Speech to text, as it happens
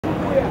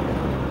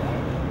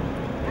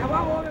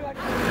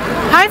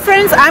Hi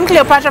friends, I'm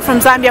Cleopatra from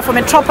Zambia for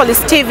Metropolis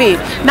TV.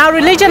 Now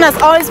religion has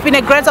always been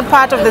a greater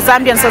part of the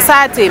Zambian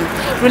society.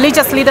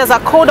 Religious leaders are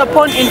called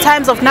upon in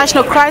times of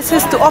national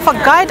crisis to offer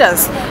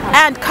guidance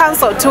and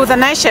counsel to the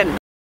nation.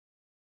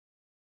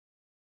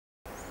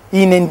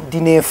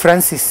 Dine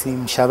Francis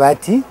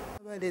Mshabati.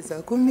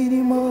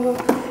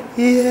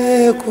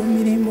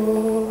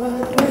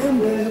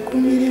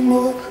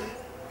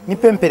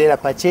 Nipemperera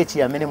pa chechi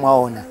yamene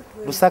mwaona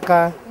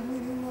Lusaka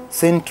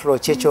Central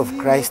Church of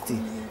Christ.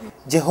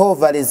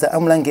 Jehova leza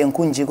amulange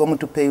nkunji kwa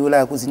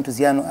mutupeyula kuzintu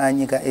zyano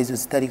anyika ezo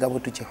zitalika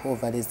botu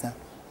Jehova leza.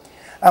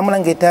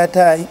 Amulange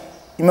tata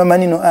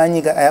imamanino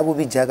anyika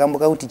ayabubija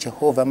akambuka kuti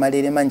Jehova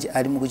malere manje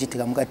ali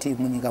mukuchitika mukati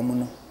munyika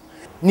muno.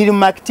 Nili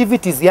mu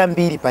activities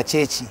yambiri pa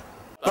chechi.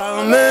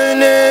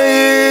 Pamene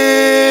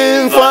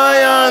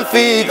fire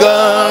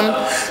figam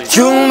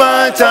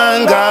chuma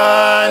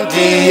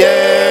tangandi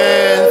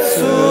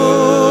Yesu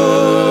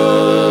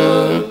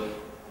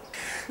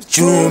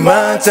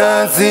chuma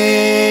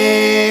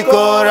tanzi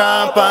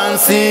kora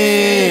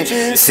pansi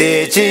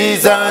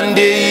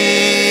sechizandi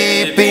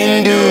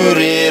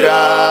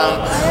pindurira.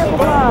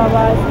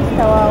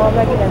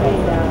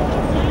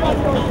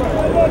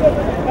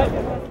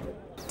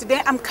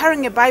 Today I'm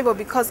carrying a Bible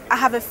because I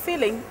have a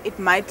feeling it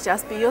might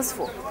just be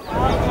useful.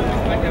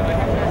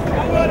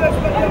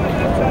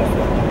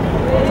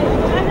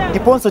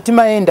 Ndiponso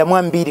timaenda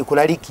mwambiri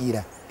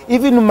kulalikira.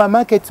 Even mu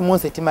markets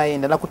monse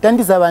timaenda na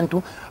kutandiza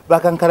abantu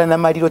bakankala na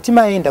maliro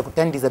timaenda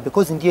kutandiza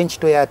because ndiye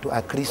nchito yatu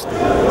a Kristo.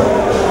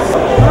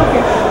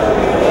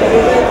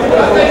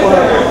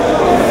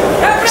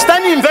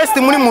 Stani invest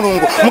muri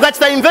mulungu.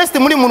 Mukachita invest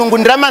muri mulungu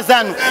ndrama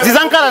zanu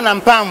zizankala na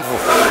mpamvu.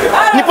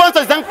 Niponso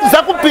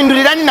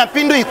zakupindulirani na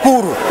pindu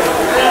ikuru.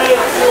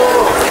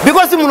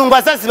 Because mulungu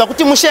azaziba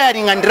kuti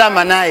musharinga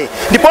ndrama naye.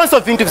 Niponso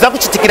vintu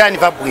bizakuchitikirani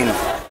vabwino.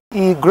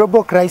 I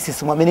global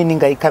crisis mwamene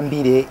ninga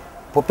ikambire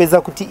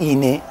popeza kuti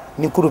ine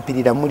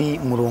nikurupirira muri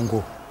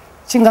mulungu.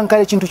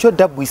 Chingankale chintu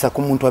chodabwisa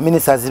ku muntu amene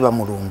saziba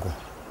mulungu.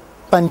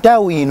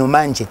 Pantawu ino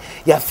manje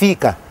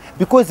yafika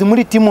because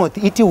muri Timothy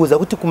itiuza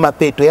kuti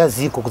kumapeto ya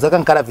ziko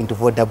kuzakankala vintu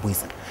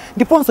vodabwisa.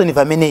 Ndiponso ni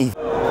vamene hivi.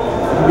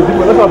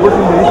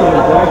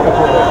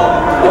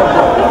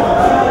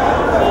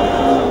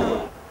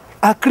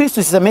 A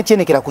Kristo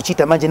sisamechenekera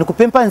kuchita manje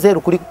nikupempa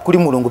nzeru kuli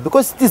mulungu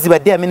because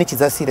tizibade amene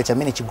chizasira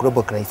chamene chi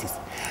global crisis.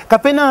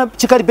 Kapena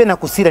chikalibe na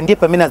kusira ndiye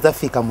pamene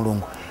azafika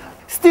mulungu.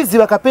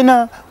 Stiziba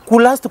kapena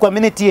kulast kwa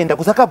amene tienda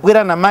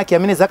kusakabwera na maki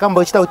amene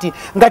zakamba ochita kuti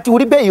ngati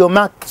ulibe iyo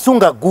mark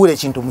sunga gule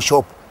chintu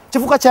mshop.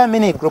 Chifuka cha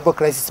amene global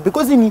crisis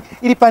because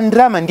ili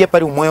pandrama ndiye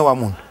pali umoyo wa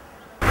muntu.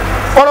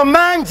 Olo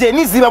manje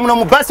niziba muno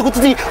mubasi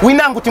kuti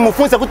winangu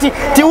timufunza kuti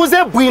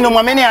tiuze bwino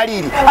mwamene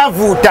alili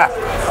avuta.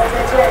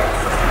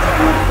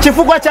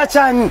 Chifukwa cha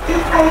chani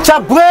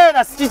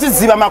chabwera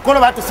sichiziba makolo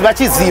batu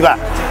sibachiziba.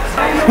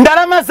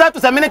 Ndalama zatu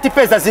zamene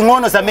tipeza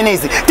zingono zamene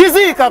izi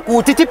tizika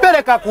kuti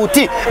tipeleka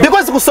kuti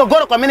because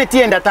kusogoro kwa mene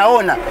tienda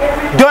taona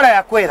dola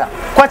ya kwera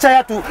kwa cha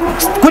yatu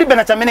kulibe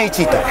na chamene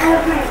ichita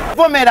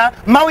vomera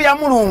mau ya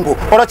mulungu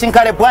olo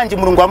chinkale bwanji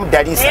mulungu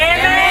amudalisa.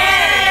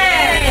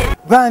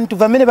 Bantu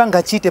vamene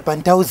bangachite pa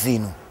nthawi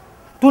zino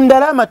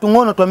tundalama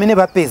tungono twamene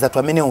bapeza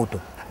twamene uto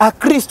a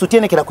Kristo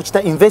tiyenekera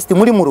kuchita invest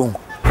muri mulungu.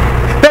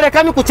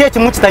 Pelekani kuchechi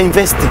muchita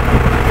invest.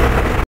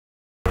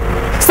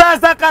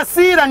 Saza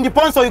kasira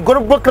ndiponso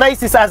global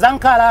crisis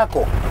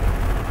azankalako.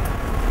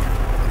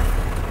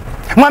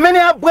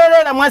 Mwamene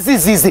abwerera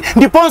mwazizizi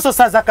ndiponso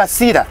saza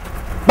kasira.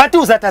 Bati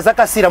uzataza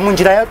kasira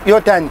munjira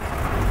yotani.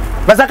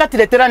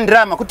 Bazakatiletera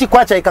ndrama kuti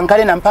kwacha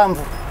ikankale na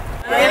mpamvu.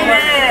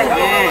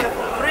 Amen.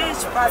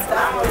 Preach pastor.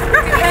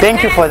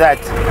 Thank you for that.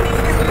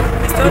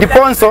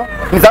 Ndiponso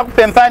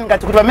nizakupempani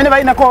ngati kuti bamene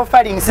baina ko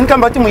offering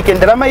sinikamba kuti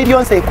muikendera ili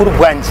yonse ikuru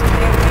bwanji.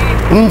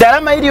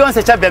 Ndalama ili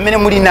yonse chabe amene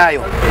muri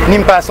nayo ni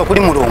mpaso kuli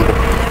mulungu.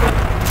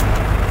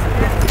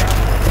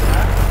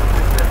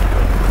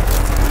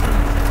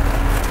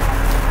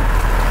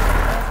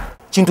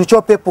 Chintu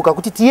chopepuka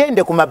kuti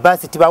tiende ku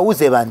mabasi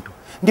tibauze bantu.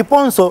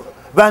 Ndiponso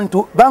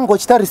bantu bango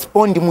chita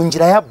respond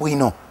munjira ya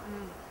bwino.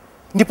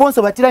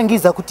 Ndiponso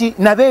batirangiza kuti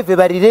nabeve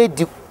bari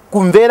ready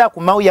kumvera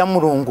ku mau ya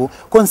mulungu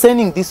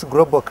concerning this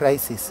global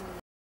crisis.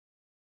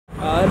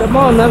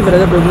 Adamaona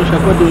mvera bemusha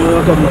kodi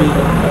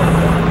wakambira.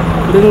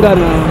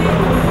 Kulingana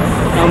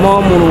na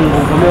mau mulungu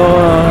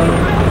kumewa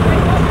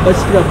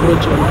basira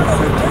approach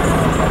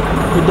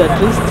with the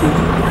trust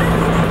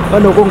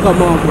bano konka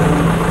mau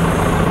mulungu.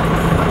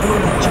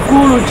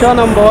 Chikulu cha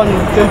number 1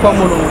 tempa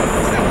mulungu.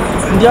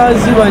 Ndia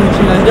ziba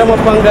njira ndia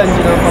mapanga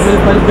njira pamene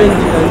pali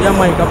benjira ndia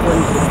maikapo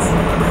njira.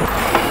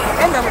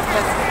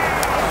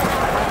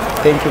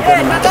 Thank you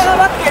very much. We're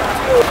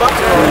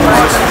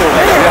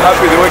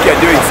happy with the work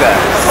you're doing, sir.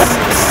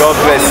 God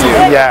bless you.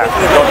 Yeah.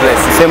 God bless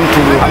you. Same to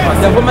you.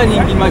 Ndavoma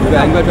ningi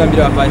magwa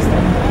ngwatambira pastor.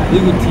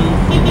 Ikuti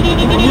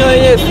niyo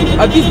Yesu,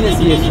 a business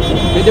Yesu.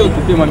 Bede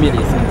utupe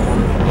mameleza.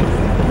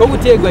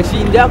 Kokutegwa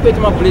shinda kwete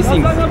ma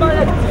blessings.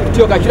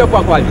 Tioka chira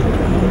kwa kwali.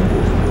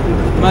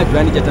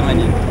 Magwa ni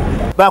chatamani.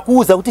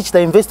 Bakuuza kuti chita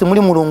invest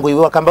muri mulungu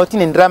iwe wakamba kuti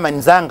ne ndrama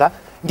nzanga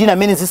ndina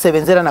amene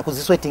zisevenzera na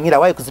kuziswetingira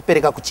wayi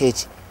kuzipereka ku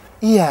chechi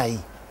iyayi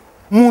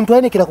muntu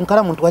ayenekera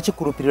kunkhala muntu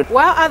wachikulupiriro.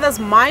 While others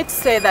might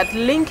say that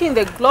linking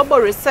the global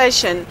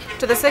recession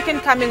to the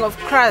second coming of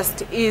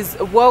Christ is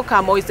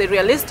welcome or is a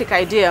realistic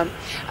idea,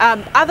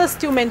 others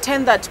still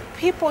maintain that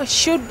people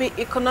should be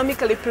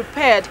economically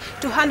prepared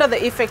to handle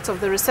the effects of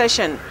the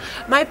recession.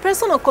 My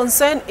personal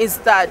concern is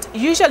that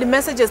usually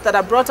messages that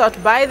are brought out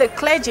by the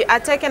clergy are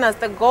taken as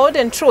the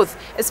golden truth,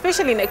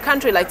 especially in a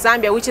country like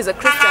Zambia, which is a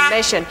Christian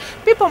nation.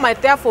 People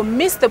might therefore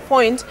miss the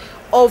point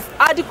of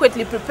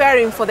adequately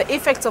preparing for the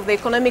effects of the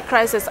economic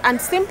crisis and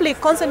simply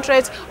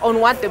concentrate on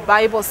what the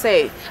Bible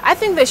says. I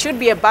think there should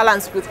be a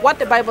balance with what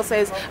the Bible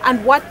says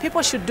and what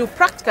people should do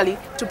practically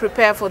to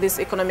prepare for this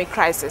economic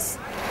crisis.